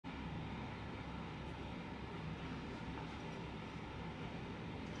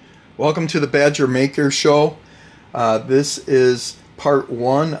Welcome to the Badger Maker Show. This is part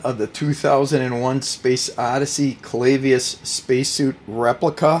 1 of the 2001 Space Odyssey Clavius spacesuit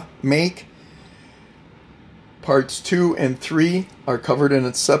replica make. Parts 2 and 3 are covered in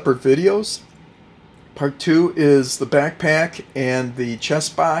its separate videos. Part 2 is the backpack and the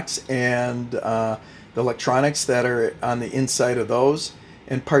chest box and the electronics that are on the inside of those.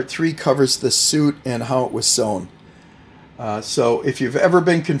 And part 3 covers the suit and how it was sewn. So if you've ever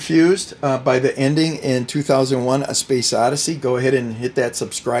been confused by the ending in 2001 A Space Odyssey, go ahead and hit that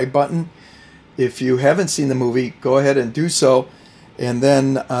subscribe button. If you haven't seen the movie, go ahead and do so, and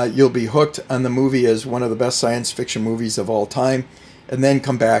then you'll be hooked on the movie as one of the best science fiction movies of all time, and then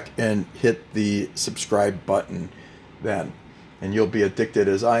come back and hit the subscribe button then, and you'll be addicted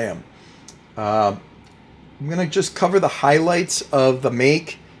as I am. I'm going to just cover the highlights of the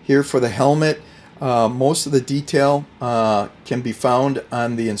make here for the helmet. Most of the detail can be found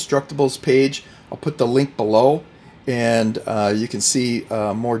on the Instructables page. I'll put the link below, and you can see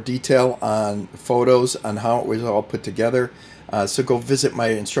more detail on photos on how it was all put together. So go visit my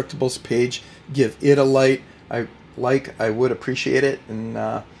Instructables page, give it a like. I would appreciate it, and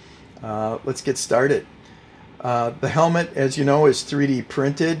let's get started. The helmet, as you know, is 3D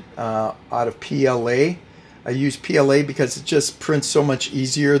printed out of PLA. I use PLA because it just prints so much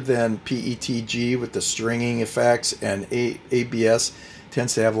easier than PETG with the stringing effects, and ABS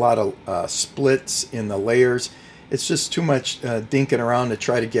tends to have a lot of splits in the layers. It's just too much dinking around to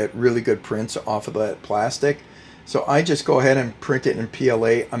try to get really good prints off of that plastic. So I just go ahead and print it in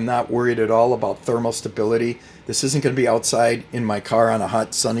PLA. I'm not worried at all about thermal stability. This isn't going to be outside in my car on a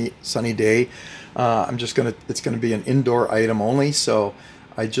hot sunny day. It's going to be an indoor item only, so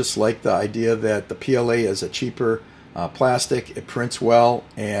I just like the idea that the PLA is a cheaper plastic. It prints well,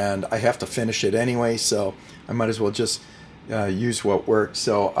 and I have to finish it anyway, so I might as well just use what works.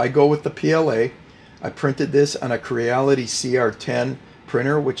 So I go with the PLA. I printed this on a Creality CR10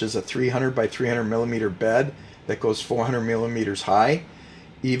 printer, which is a 300 by 300 millimeter bed that goes 400 millimeters high.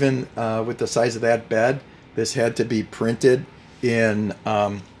 Even with the size of that bed, this had to be printed in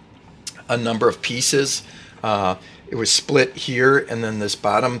a number of pieces. It was split here, and then this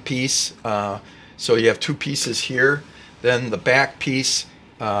bottom piece. So you have two pieces here, then the back piece,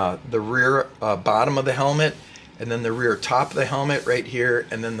 the rear bottom of the helmet, and then the rear top of the helmet right here,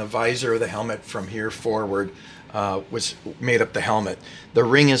 and then the visor of the helmet from here forward was made up the helmet. The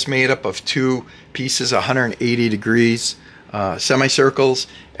ring is made up of two pieces, 180 degrees semicircles,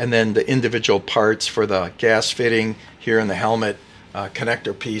 and then the individual parts for the gas fitting here in the helmet,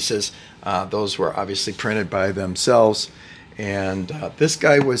 connector pieces. Those were obviously printed by themselves, and this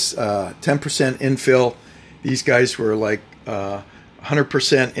guy was 10% infill. These guys were like 100%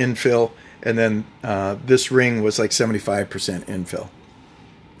 infill, and then this ring was like 75% infill,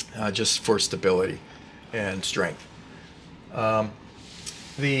 just for stability and strength.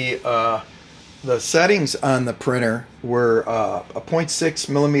 The settings on the printer were a 0.6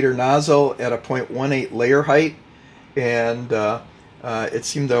 millimeter nozzle at a 0.18 layer height, and it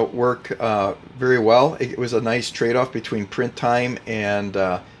seemed to work very well. It was a nice trade-off between print time and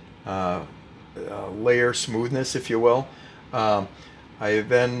layer smoothness, if you will. I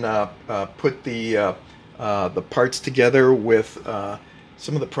then put the parts together with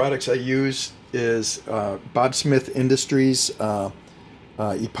some of the products I use is Bob Smith Industries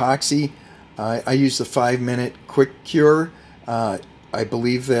epoxy. I use the 5-minute quick cure. I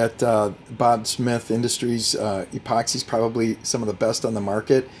believe that Bob Smith Industries epoxy is probably some of the best on the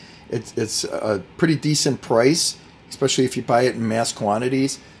market. It's a pretty decent price, especially if you buy it in mass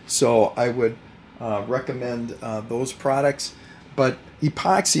quantities. So I would recommend those products. But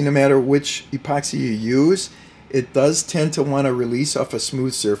epoxy, no matter which epoxy you use, it does tend to want to release off of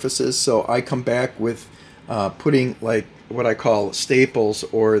smooth surfaces. So I come back with putting like what I call staples,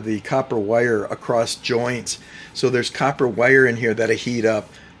 or the copper wire across joints. So there's copper wire in here that I heat up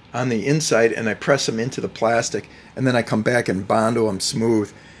on the inside, and I press them into the plastic, and then I come back and bondo them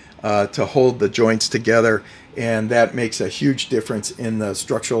smooth to hold the joints together, and that makes a huge difference in the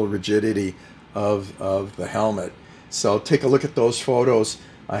structural rigidity of the helmet. So take a look at those photos.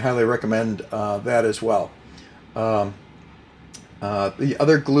 I highly recommend that as well. The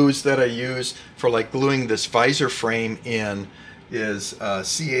other glues that I use for like gluing this visor frame in is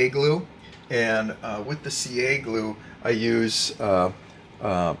CA glue, and with the CA glue I use well,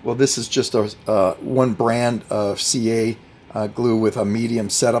 this is just one brand of CA glue with a medium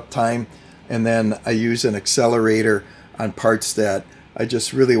setup time, and then I use an accelerator on parts that I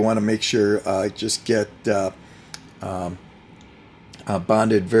just really want to make sure I just get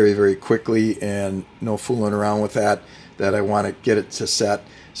bonded very, very quickly, and no fooling around with that. that I want to get it to set.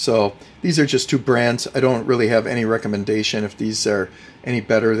 So these are just two brands. I don't really have any recommendation if these are any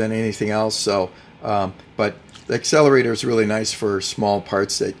better than anything else. So, but the accelerator is really nice for small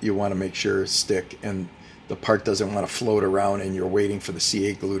parts that you want to make sure stick and the part doesn't want to float around and you're waiting for the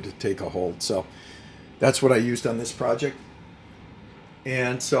CA glue to take a hold. So that's what I used on this project.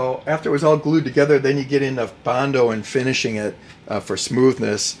 And so after it was all glued together, then you get into Bondo and finishing it for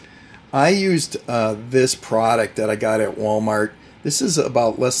smoothness. I used this product that I got at Walmart. This is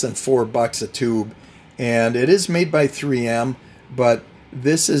about less than $4 a tube, and it is made by 3M, but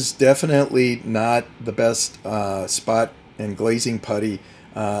this is definitely not the best spot and glazing putty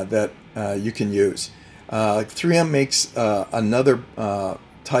that you can use. 3M makes another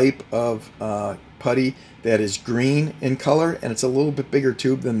type of putty that is green in color, and it's a little bit bigger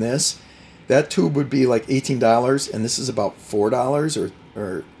tube than this. That tube would be like $18, and this is about $4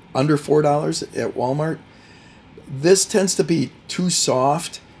 or under $4 at Walmart. This tends to be too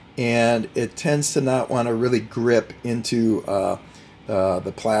soft, and it tends to not want to really grip into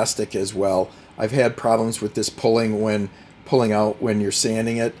the plastic as well. I've had problems with this pulling out when you're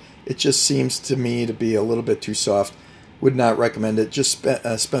sanding it. It just seems to me to be a little bit too soft. Would not recommend it. Just spend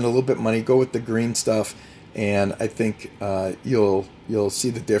a little bit of money. Go with the green stuff, and I think you'll see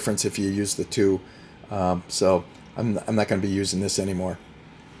the difference if you use the two. So I'm not going to be using this anymore.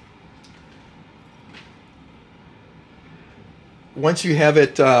 Once you have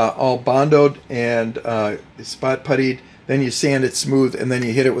it all bondoed and spot puttied, then you sand it smooth, and then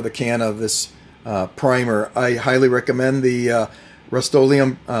you hit it with a can of this primer. I highly recommend the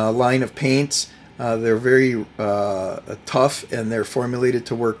Rust-Oleum line of paints. They're very tough, and they're formulated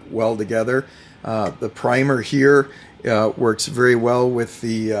to work well together. The primer here works very well with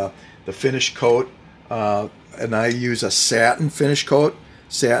the finish coat, and I use a satin finish coat.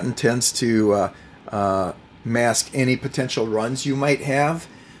 Satin tends to mask any potential runs you might have.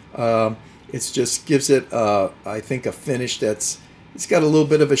 It just gives it, I think, a finish it's got a little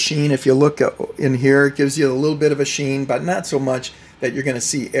bit of a sheen. If you look in here, it gives you a little bit of a sheen, but not so much that you're going to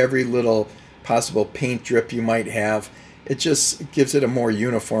see every little possible paint drip you might have. It just gives it a more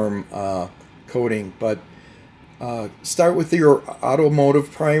uniform coating. But start with your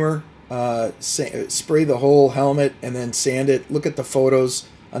automotive primer, spray the whole helmet, and then sand it. Look at the photos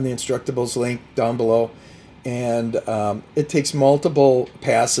on the Instructables link down below. And it takes multiple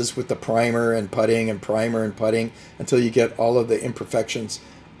passes with the primer and putting and primer and putting until you get all of the imperfections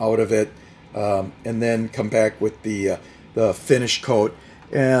out of it, and then come back with the finish coat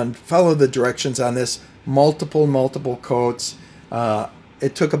and follow the directions on this. Multiple coats.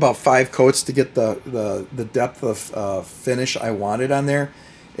 It took about 5 coats to get the depth of finish I wanted on there,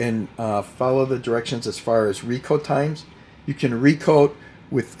 and follow the directions as far as recoat times. You can recoat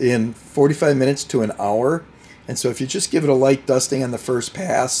within 45 minutes to an hour. And so if you just give it a light dusting on the first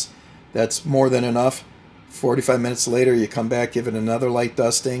pass, that's more than enough. 45 minutes later, you come back, give it another light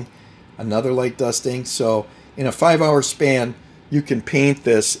dusting. So in a 5-hour span, you can paint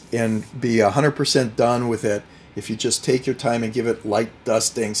this and be 100% done with it if you just take your time and give it light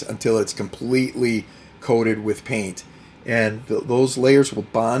dustings until it's completely coated with paint. And those layers will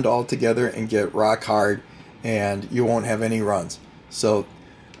bond all together and get rock hard, and you won't have any runs. So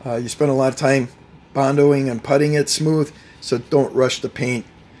you spend a lot of time bondoing and putting it smooth, so don't rush the paint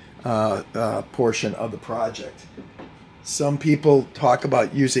portion of the project. Some people talk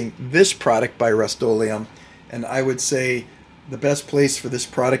about using this product by Rust-Oleum, and I would say the best place for this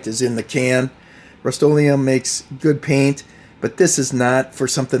product is in the can. Rust-Oleum makes good paint, but this is not for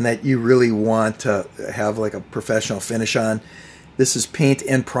something that you really want to have like a professional finish on. This is paint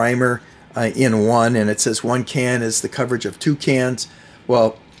and primer in one, and it says 1 can is the coverage of 2 cans.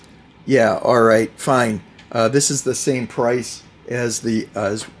 Well, yeah, all right, fine. This is the same price as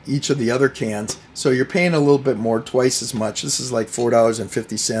each of the other cans, so you're paying a little bit more, twice as much. This is like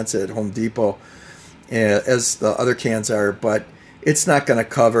 $4.50 at Home Depot as the other cans are, but it's not going to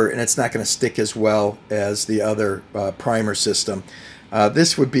cover, and it's not going to stick as well as the other primer system.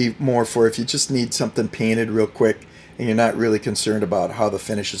 This would be more for if you just need something painted real quick and you're not really concerned about how the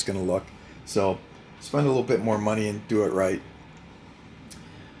finish is going to look. So spend a little bit more money and do it right.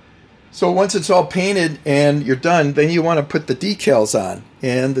 So once it's all painted and you're done, then you want to put the decals on.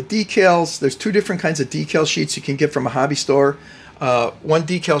 And the decals, there's 2 different kinds of decal sheets you can get from a hobby store. One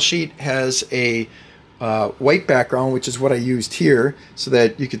decal sheet has a white background, which is what I used here, so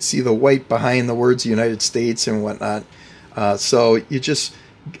that you could see the white behind the words United States and whatnot. So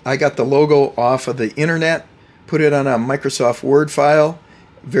I got the logo off of the internet, put it on a Microsoft Word file,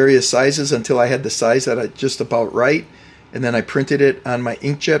 various sizes until I had the size that I just about right, and then I printed it on my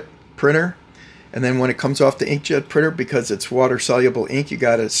inkjet printer, And then when it comes off the inkjet printer, because it's water-soluble ink, you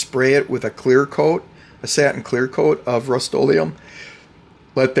got to spray it with a clear coat, a satin clear coat of Rust-Oleum.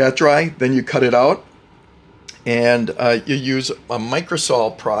 Let that dry, then you cut it out, and you use a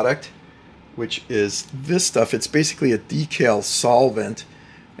Microsol product, which is this stuff. It's basically a decal solvent,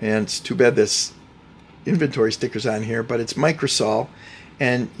 and it's too bad this inventory sticker's on here, but it's Microsol,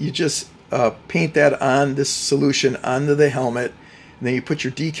 and you just paint that on this solution onto the helmet, and then you put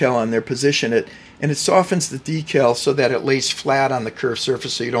your decal on there, position it, and it softens the decal so that it lays flat on the curved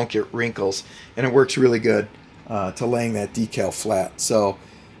surface so you don't get wrinkles, and it works really good to laying that decal flat. So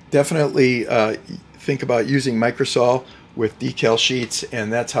definitely think about using Microsol with decal sheets,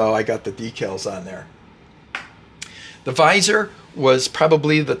 and that's how I got the decals on there. The visor was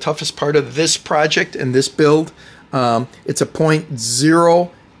probably the toughest part of this project and this build. It's a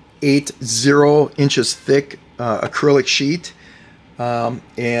 0.80 inches thick acrylic sheet,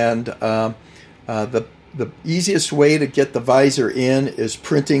 and the easiest way to get the visor in is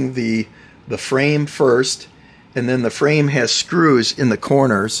printing the frame first, and then the frame has screws in the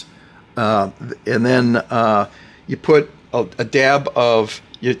corners, and then you put a dab of,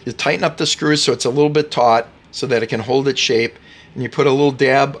 you tighten up the screws so it's a little bit taut so that it can hold its shape, and you put a little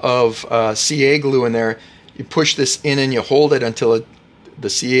dab of CA glue in there. You push this in and you hold it until the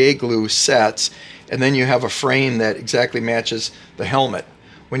CA glue sets, and then you have a frame that exactly matches the helmet.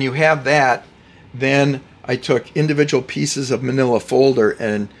 When you have that, then I took individual pieces of manila folder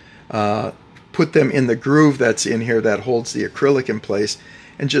and put them in the groove that's in here that holds the acrylic in place,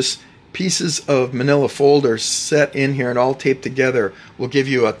 and just pieces of manila folder set in here and all taped together will give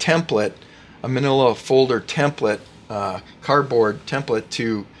you a template, a manila folder template, cardboard template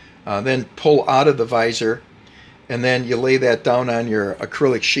to then pull out of the visor, and then you lay that down on your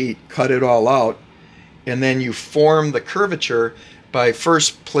acrylic sheet, cut it all out, and then you form the curvature by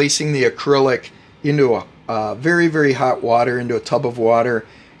first placing the acrylic into a very, very hot water, into a tub of water,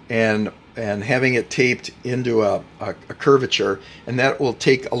 and having it taped into a curvature, and that will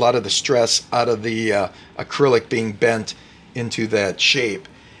take a lot of the stress out of the acrylic being bent into that shape.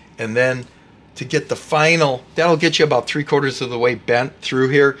 And then to get the final, that'll get you about 3/4 of the way bent through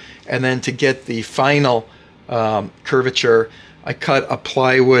here, and then to get the final curvature, I cut a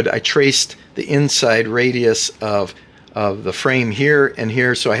plywood. I traced the inside radius of the frame here and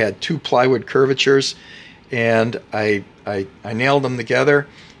here, so I had 2 plywood curvatures, and I nailed them together,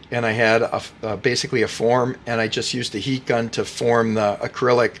 and I had basically a form, and I just used a heat gun to form the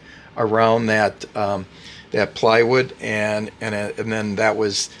acrylic around that that plywood, and then that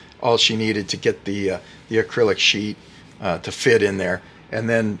was all she needed to get the acrylic sheet to fit in there. And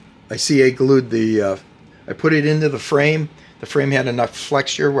then I CA glued I put it into the frame. The frame had enough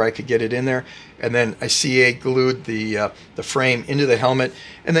flexure where I could get it in there, and then I CA glued the frame into the helmet,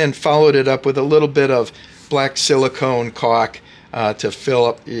 and then followed it up with a little bit of black silicone caulk to fill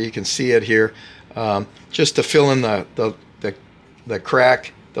up. You can see it here, just to fill in the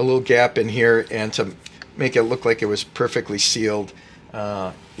crack, the little gap in here, and to make it look like it was perfectly sealed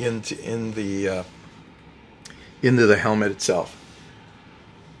into the helmet itself.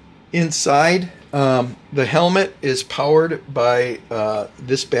 Inside, the helmet is powered by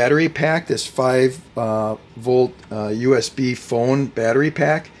this battery pack, this 5-volt USB phone battery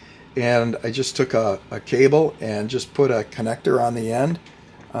pack, and I just took a cable and just put a connector on the end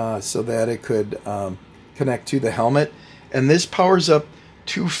so that it could connect to the helmet. And this powers up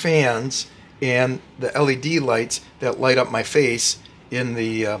 2 fans and the LED lights that light up my face in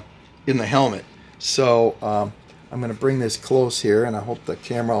the helmet. So I'm going to bring this close here, and I hope the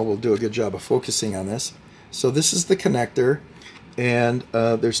camera will do a good job of focusing on this. So this is the connector, and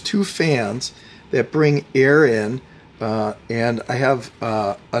there's 2 fans that bring air in, and I have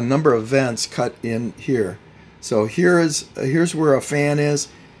a number of vents cut in here. So here's where a fan is.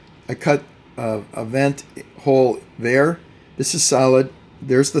 I cut a vent hole there. This is solid.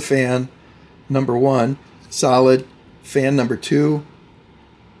 There's the fan number 1, solid. Fan number 2,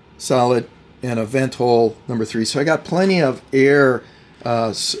 solid. And a vent hole number 3. So I got plenty of air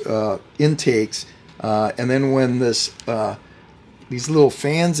intakes, and then when these little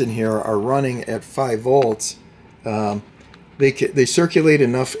fans in here are running at 5 volts, they circulate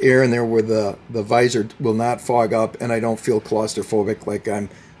enough air in there where the visor will not fog up, and I don't feel claustrophobic like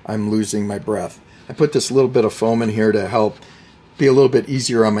I'm losing my breath. I put this little bit of foam in here to help be a little bit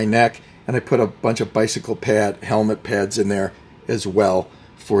easier on my neck, and I put a bunch of bicycle helmet pads in there as well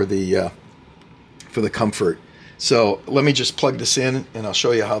for the comfort. So let me just plug this in, and I'll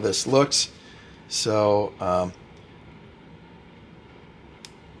show you how this looks. So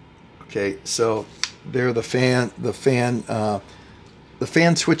okay, so there the fan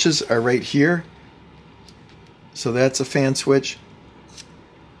switches are right here. So that's a fan switch.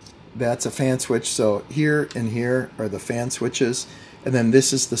 That's a fan switch. So here and here are the fan switches. And then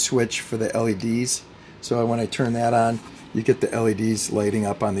this is the switch for the LEDs. So when I turn that on, you get the LEDs lighting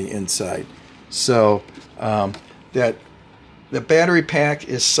up on the inside. So that the battery pack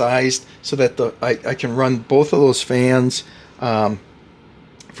is sized so that I can run both of those fans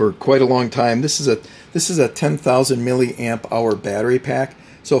for quite a long time. This is a 10,000 milliamp hour battery pack.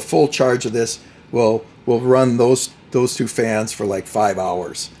 So a full charge of this will run those two fans for like 5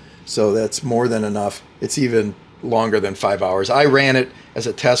 hours. So that's more than enough. It's even longer than 5 hours. I ran it as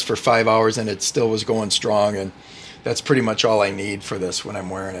a test for 5 hours and it still was going strong, and that's pretty much all I need for this when I'm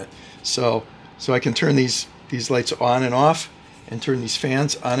wearing it. So I can turn these lights on and off and turn these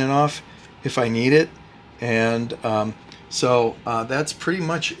fans on and off if I need it. And so that's pretty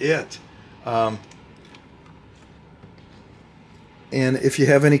much it. And if you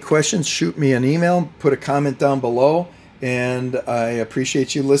have any questions, shoot me an email, put a comment down below, and I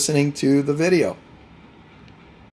appreciate you listening to the video.